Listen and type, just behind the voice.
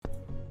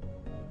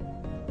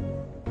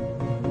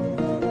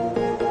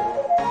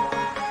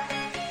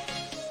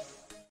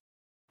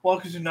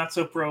Welcome to Not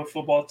So Pro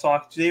Football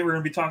Talk. Today we're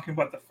going to be talking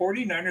about the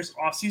 49ers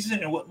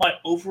offseason and what my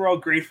overall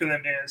grade for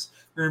them is.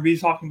 We're going to be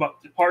talking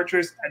about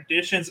departures,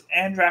 additions,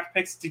 and draft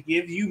picks to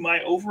give you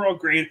my overall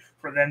grade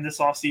for them this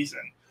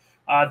offseason.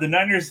 The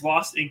Niners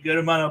lost a good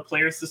amount of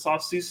players this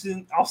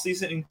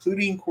offseason,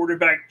 including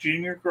quarterback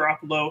Jimmy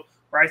Garoppolo,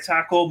 right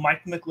tackle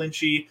Mike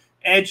McGlinchey,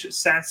 edge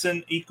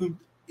Sanson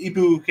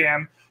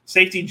Ibuukam,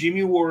 safety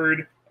Jimmy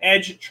Ward,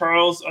 edge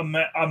Charles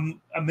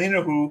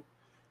Aminahu,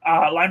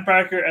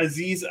 linebacker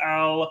Aziz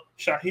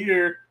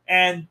Al-Shahir,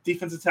 and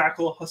defensive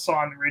tackle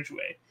Hassan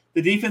Ridgeway.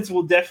 The defense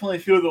will definitely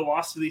feel the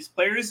loss of these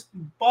players,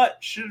 but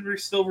should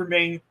still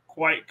remain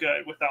quite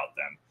good without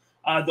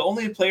them. The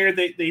only player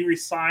they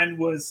re-signed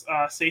was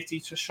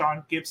safety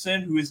Tashawn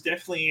Gibson, who is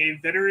definitely a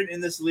veteran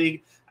in this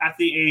league at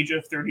the age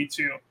of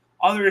 32.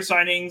 Other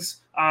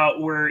signings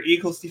were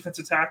Eagles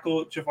defensive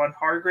tackle Javon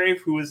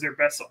Hargrave, who was their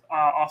best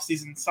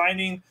offseason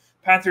signing,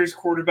 Panthers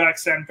quarterback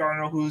Sam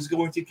Darnold, who's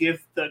going to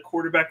give the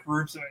quarterback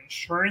room some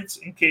insurance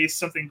in case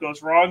something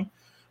goes wrong.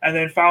 And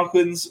then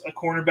Falcons, a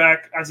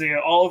cornerback Isaiah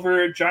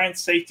Oliver,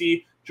 Giants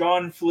safety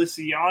John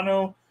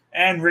Feliciano,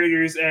 and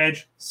Raiders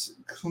edge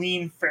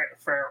Clean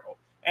Farrell.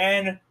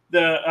 And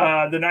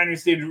the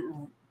Niners did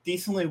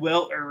decently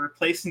well at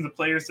replacing the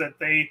players that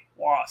they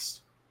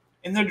lost.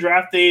 In the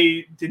draft,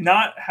 they did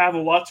not have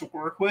a lot to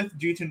work with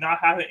due to not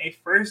having a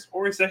first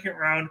or second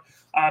round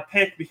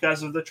pick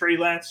because of the Trey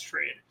Lance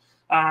trade.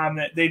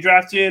 They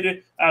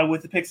drafted,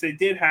 with the picks they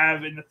did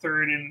have in the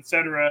third and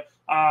etc.,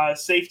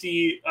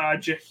 safety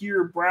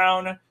Jahir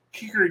Brown,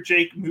 kicker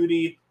Jake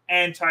Moody,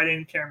 and tight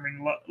end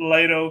Cameron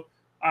Leto.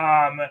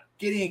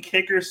 Getting a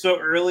kicker so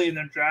early in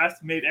the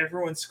draft made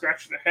everyone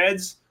scratch their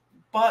heads,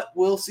 but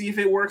we'll see if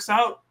it works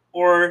out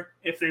or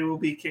if they will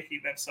be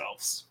kicking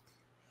themselves.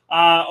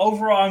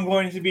 Overall, I'm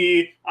going to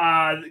be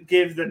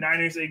give the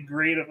Niners a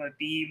grade of a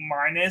B-.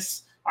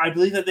 I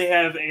believe that they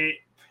have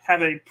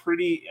a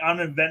pretty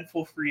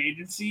uneventful free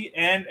agency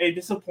and a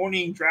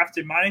disappointing draft,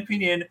 in my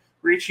opinion,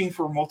 reaching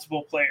for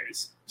multiple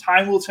players.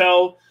 Time will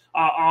tell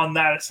on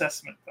that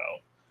assessment,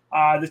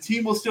 though. The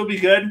team will still be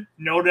good,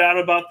 no doubt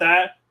about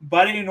that,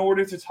 but in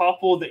order to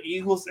topple the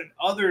Eagles and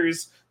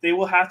others, they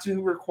will have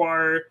to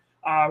require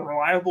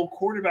reliable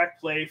quarterback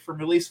play from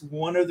at least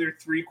one of their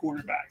three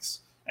quarterbacks.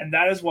 And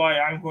that is why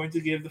I'm going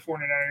to give the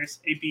 49ers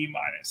a B-.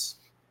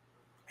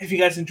 If you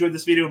guys enjoyed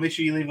this video, make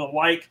sure you leave a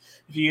like.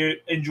 If you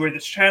enjoyed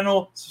this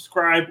channel,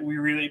 subscribe. We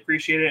really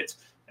appreciate it.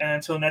 And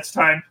until next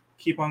time,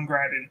 keep on grinding.